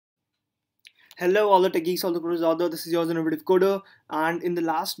Hello, all the techies, all the pros out there. This is yours, Innovative Coder. And in the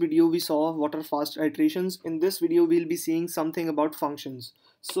last video, we saw what are fast iterations. In this video, we'll be seeing something about functions.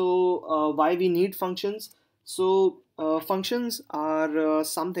 So, why we need functions? Functions are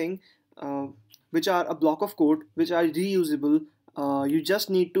something uh, which are a block of code which are reusable. You just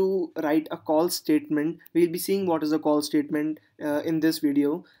need to write a call statement. We'll be seeing what is a call statement in this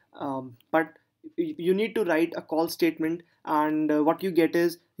video. But you need to write a call statement, and what you get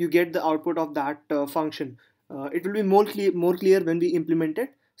is you get the output of that function. It will be more clear when we implement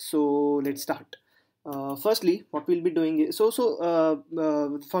it. So let's start. Firstly, what we'll be doing is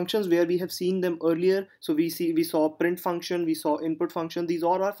functions where we have seen them earlier. So we saw print function, we saw input function. These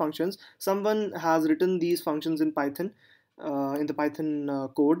all are functions. Someone has written these functions in Python, in the Python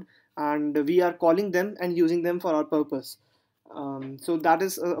code, and we are calling them and using them for our purpose. So that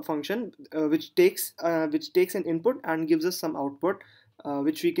is a function which takes an input and gives us some output,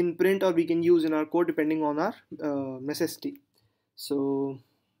 which we can print or we can use in our code depending on our necessity. So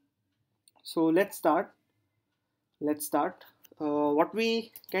let's start. What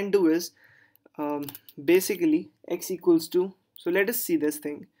we can do is, basically, x equals to, so let us see this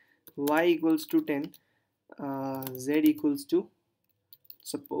thing, y equals to 10, z equals to,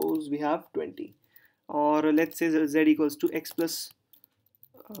 suppose we have 20, or let's say z equals to x plus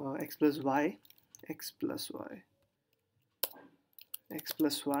y,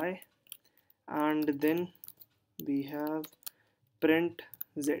 and then we have print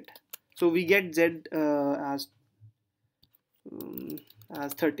z. So we get z as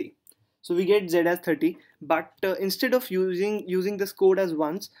 30. So we get z as 30, but instead of using this code as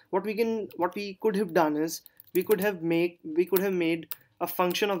once, what we could have done is we could have made a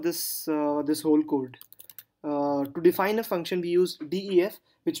function of this whole code. To define a function, we use def,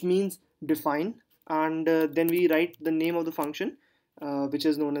 which means define, and then we write the name of the function, which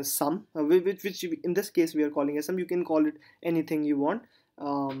is known as sum, which in this case we are calling as sum. You can call it anything you want.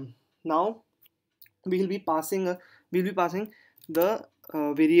 Now we'll be passing the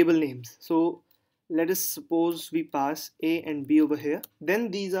variable names. So let us suppose we pass a and b over here. Then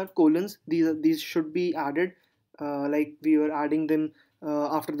these are colons. These should be added, like we were adding them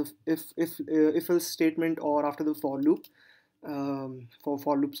after the if else statement or after the for loop,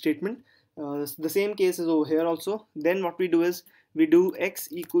 for loop statement. The same case is over here also. Then what we do is we do x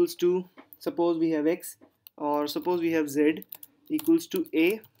equals to, suppose we have x, or suppose we have z equals to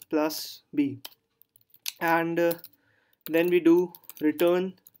a plus b, and then we do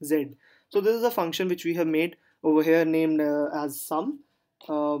return z. So this is a function which we have made over here, named as sum.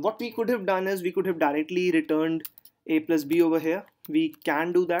 What we could have done is we could have directly returned a plus b over here. We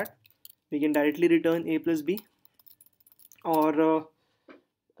can do that. We can directly return a plus b, or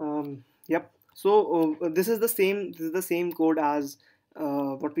yep. So this is the same code as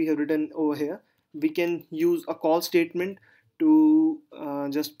what we have written over here. We can use a call statement to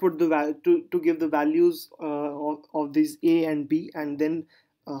just put the to give the values of these a and b, and then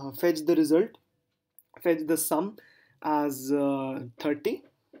fetch the sum as 30.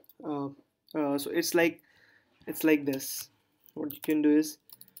 So it's like this. What you can do is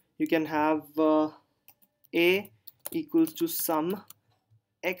you can have a equals to sum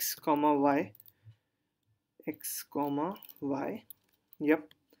x comma y,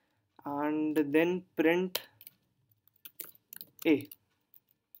 yep, and then print a,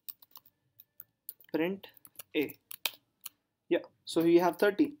 yeah. So you have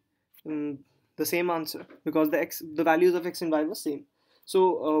 30, the same answer, because the values of x and y were same.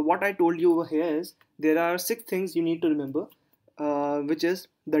 So what I told you over here is there are 6 things you need to remember, which is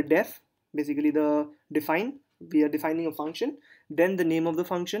the def, basically the define. We are defining a function, then the name of the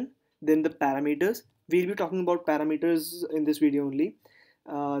function, then the parameters. We'll be talking about parameters in this video only.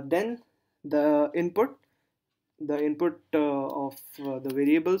 Then the input of the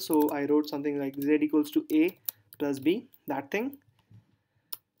variable. So I wrote something like z equals to a plus b, that thing.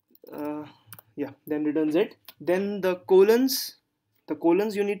 Yeah, then return z. Then the colons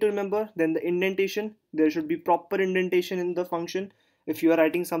you need to remember. Then the indentation, there should be proper indentation in the function. If you are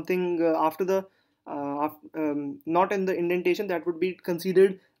writing something after the not in the indentation, that would be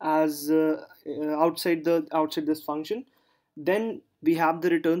considered as outside this function. Then we have the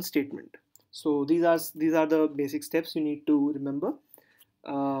return statement. So these are the basic steps you need to remember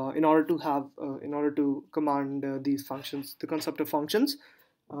in order to command these functions, the concept of functions.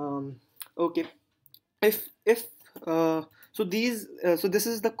 Okay, if so this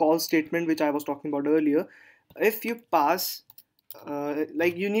is the call statement which I was talking about earlier. If you pass,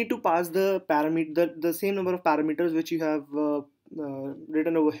 like you need to pass the parameter, the same number of parameters which you have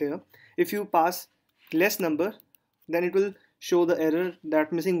written over here. If you pass less number, then it will show the error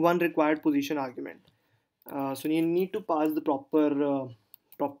that missing one required position argument. So you need to pass the proper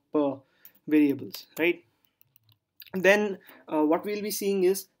variables, right? Then what we'll be seeing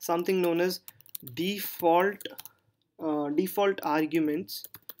is something known as default default arguments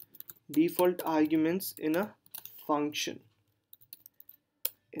in a function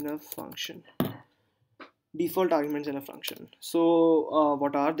default arguments in a function. So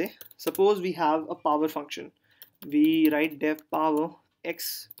what are they? Suppose we have a power function. We write def power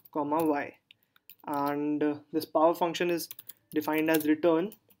x comma y, and this power function is defined as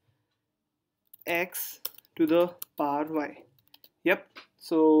return x to the power y. Yep.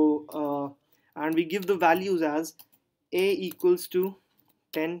 So and we give the values as a equals to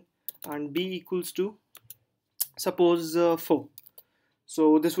 10 and b equals to, suppose, 4.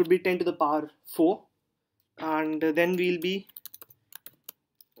 So this would be 10 to the power 4, and then we'll be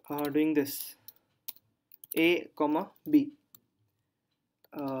doing this a comma b.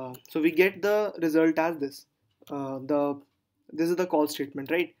 So we get the result as this. This is the call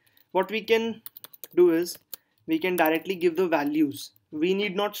statement, right? What we can do is we can directly give the values. We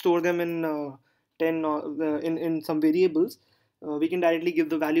need not store them in 10 or in some variables. We can directly give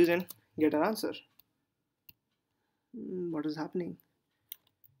the values and get our answer. What is happening?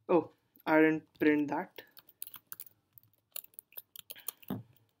 Oh, I didn't print that.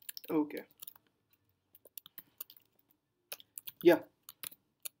 Okay. Yeah.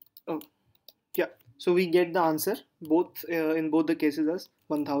 Oh, yeah. So we get the answer both in both the cases as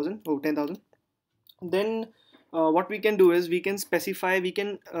 1000 or 10,000. Then what we can do is we can specify, we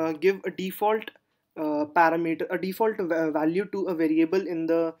can give a default parameter, a default value to a variable in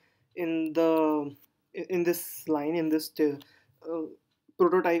this line, in this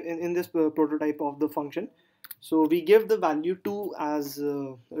prototype, in this prototype of the function. So we give the value 2 as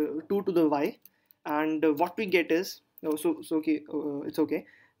 2 to the y, and what we get is, oh, so okay, it's okay,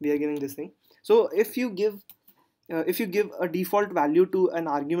 we are giving this thing. So if you give a default value to an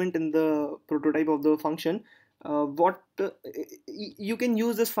argument in the prototype of the function, you can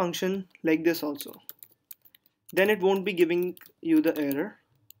use this function like this also. Then it won't be giving you the error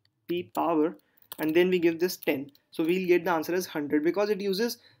p power, and then we give this 10. So we'll get the answer as 100 because it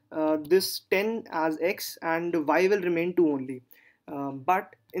uses this 10 as x and y will remain 2 only.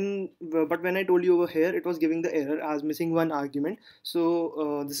 But when I told you over here, it was giving the error as missing one argument.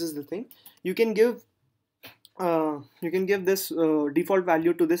 So this is the thing. You can give this default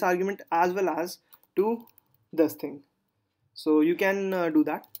value to this argument as well as to this thing. So you can do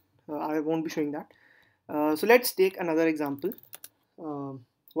that. I won't be showing that. So let's take another example.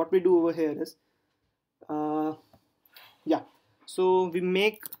 What we do over here is yeah, so we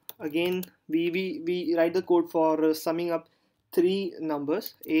make, again, we write the code for summing up 3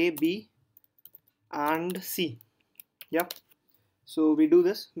 numbers a, b and c. Yep. So we do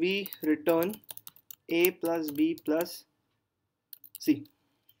this, we return a plus b plus c.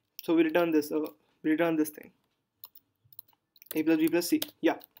 So we return this thing, a plus b plus c.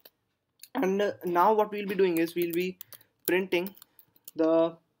 Yeah. And now what we'll be doing is we'll be printing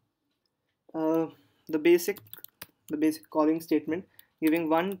the basic calling statement, giving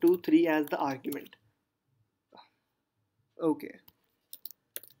 1 2 3 as the argument. Okay.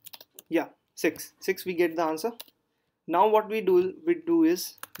 Yeah, 6 we get the answer. Now what we do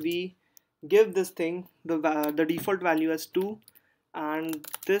is we give this thing the default value as 2 and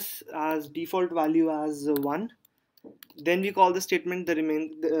this as default value as 1. Then we call the statement,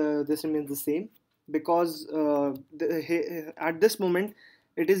 this remains the same because at this moment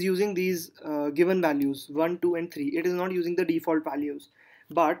it is using these given values 1 2 and 3. It is not using the default values.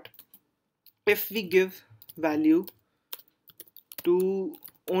 But if we give value to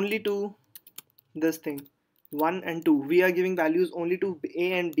only to this thing 1 and 2, we are giving values only to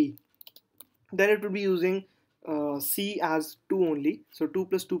a and b, then it would be using c as 2 only. So 2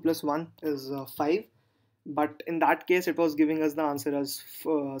 plus 2 plus 1 is 5, but in that case it was giving us the answer as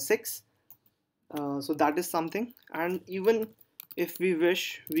 6. So that is something. And even if we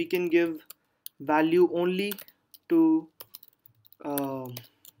wish, we can give value only to a,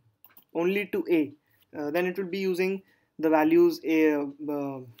 then it would be using the values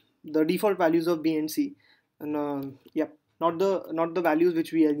the default values of b and c, and yep, not the values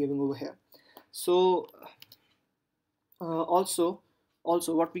which we are giving over here. So also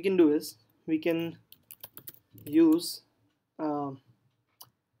what we can do is we can use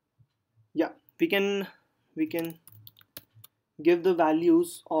we can give the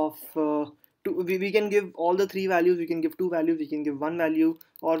values of we can give all the 3 values. We can give 2 values, we can give 1 value,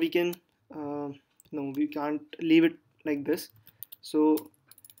 or we can no, we can't leave it like this. So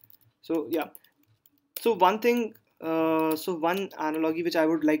yeah, so one thing So one analogy which I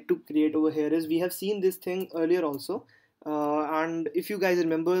would like to create over here is, we have seen this thing earlier also, and if you guys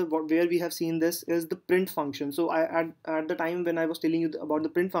remember where we have seen this is the print function. So at the time when I was telling you about the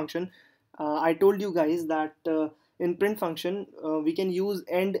print function, I told you guys that in print function we can use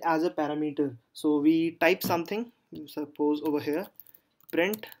end as a parameter. So we type something, suppose over here,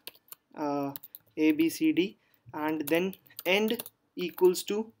 print abcd, and then end equals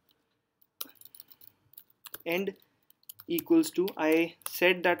to end equals to, I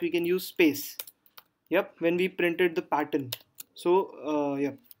said that we can use space, yep, when we printed the pattern. So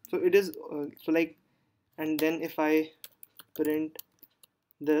yep, so it is so like, and then if I print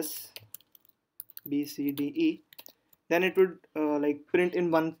this bcde, then it would like print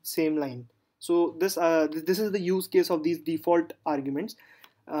in one same line. So this is the use case of these default arguments.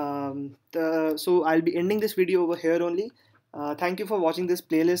 So I'll be ending this video over here only. Thank you for watching this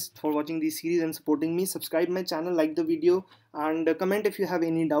playlist, for watching this series and supporting me. Subscribe my channel, like the video, and comment if you have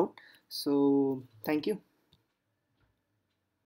any doubt. So thank you.